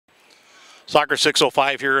Soccer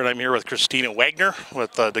 605 here, and I'm here with Kristina Wagner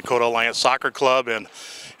with Dakota Alliance Soccer Club, and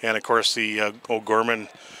of course the O'Gorman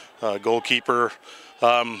goalkeeper.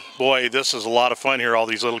 Boy, this is a lot of fun here, all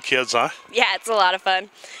these little kids, huh? Yeah, it's a lot of fun.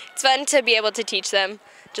 It's fun to be able to teach them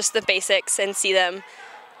just the basics and see them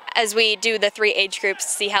as we do the 3 age groups,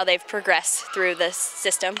 see how they've progressed through this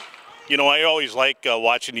system. You know, I always like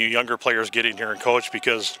watching you younger players get in here and coach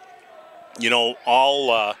because, you know,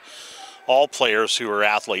 all players who are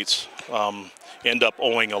athletes end up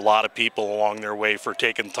owing a lot of people along their way for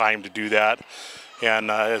taking time to do that. And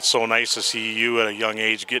it's so nice to see you at a young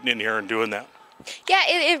age getting in here and doing that. Yeah,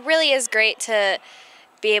 it really is great to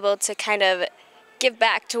be able to kind of give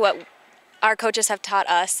back to what our coaches have taught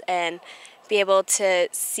us and be able to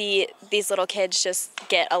see these little kids just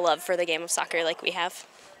get a love for the game of soccer like we have.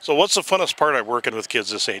 So what's the funnest part of working with kids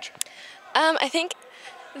this age? I think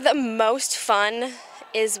the most fun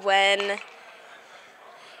is when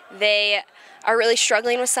they are really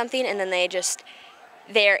struggling with something and then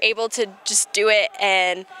they're able to just do it,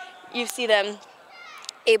 and you see them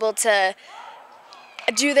able to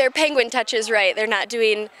do their penguin touches right. They're not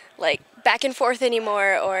doing like back and forth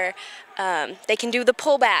anymore, or they can do the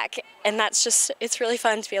pullback, and it's really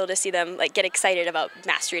fun to be able to see them like get excited about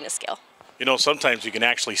mastering a skill. You know, sometimes you can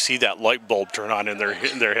actually see that light bulb turn on in their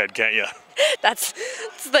head, can't you?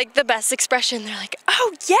 It's like the best expression. They're like,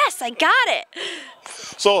 oh yes, I got it.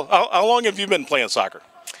 So how long have you been playing soccer?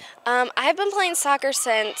 I've been playing soccer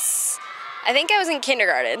since I think I was in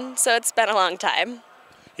kindergarten, so it's been a long time.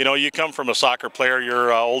 You know, you come from a soccer player.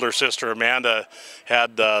 Your older sister Amanda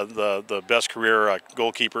had the best career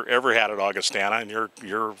goalkeeper ever had at Augustana, and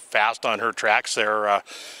you're fast on her tracks there.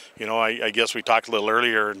 You know, I guess we talked a little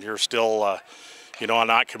earlier, and you're still, you know,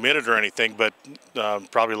 not committed or anything, but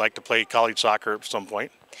probably like to play college soccer at some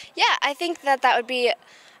point. Yeah, I think that would be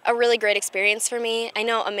a really great experience for me. I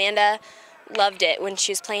know Amanda loved it when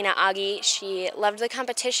she was playing at Augie. She loved the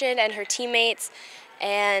competition and her teammates,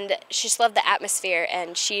 and she just loved the atmosphere,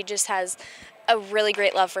 and she just has a really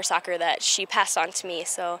great love for soccer that she passed on to me.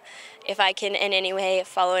 So if I can in any way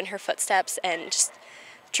follow in her footsteps and just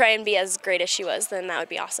try and be as great as she was, then that would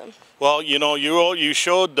be awesome. Well, you know, you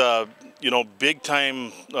showed you know, big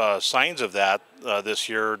time signs of that this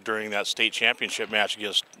year during that state championship match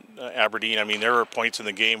against Aberdeen. I mean, there were points in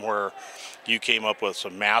the game where you came up with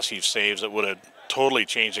some massive saves that would have totally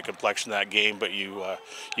changed the complexion of that game, but you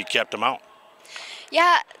kept them out.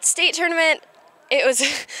 Yeah, state tournament, it was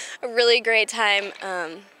a really great time.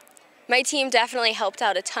 My team definitely helped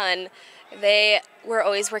out a ton. They were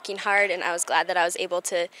always working hard, and I was glad that I was able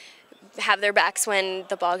to have their backs when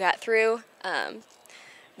the ball got through.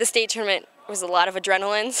 The state tournament was a lot of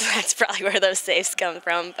adrenaline, so that's probably where those saves come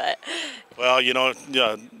from. But well, you know,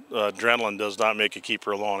 adrenaline does not make a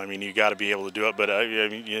keeper alone. I mean, you got to be able to do it. But I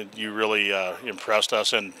mean, you really impressed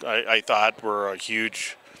us, and I thought were a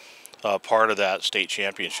huge part of that state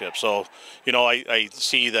championship. So, you know, I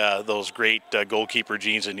see those great goalkeeper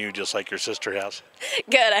genes in you, just like your sister has.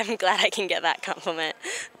 Good. I'm glad I can get that compliment.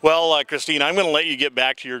 Well, Kristina, I'm going to let you get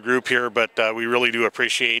back to your group here, but we really do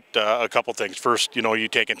appreciate a couple things. First, you know, you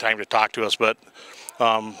taking time to talk to us, but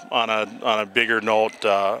on a bigger note,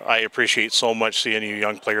 I appreciate so much seeing you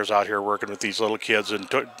young players out here working with these little kids and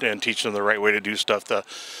teaching them the right way to do stuff.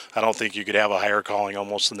 I don't think you could have a higher calling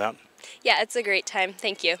almost than that. Yeah, it's a great time.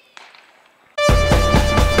 Thank you.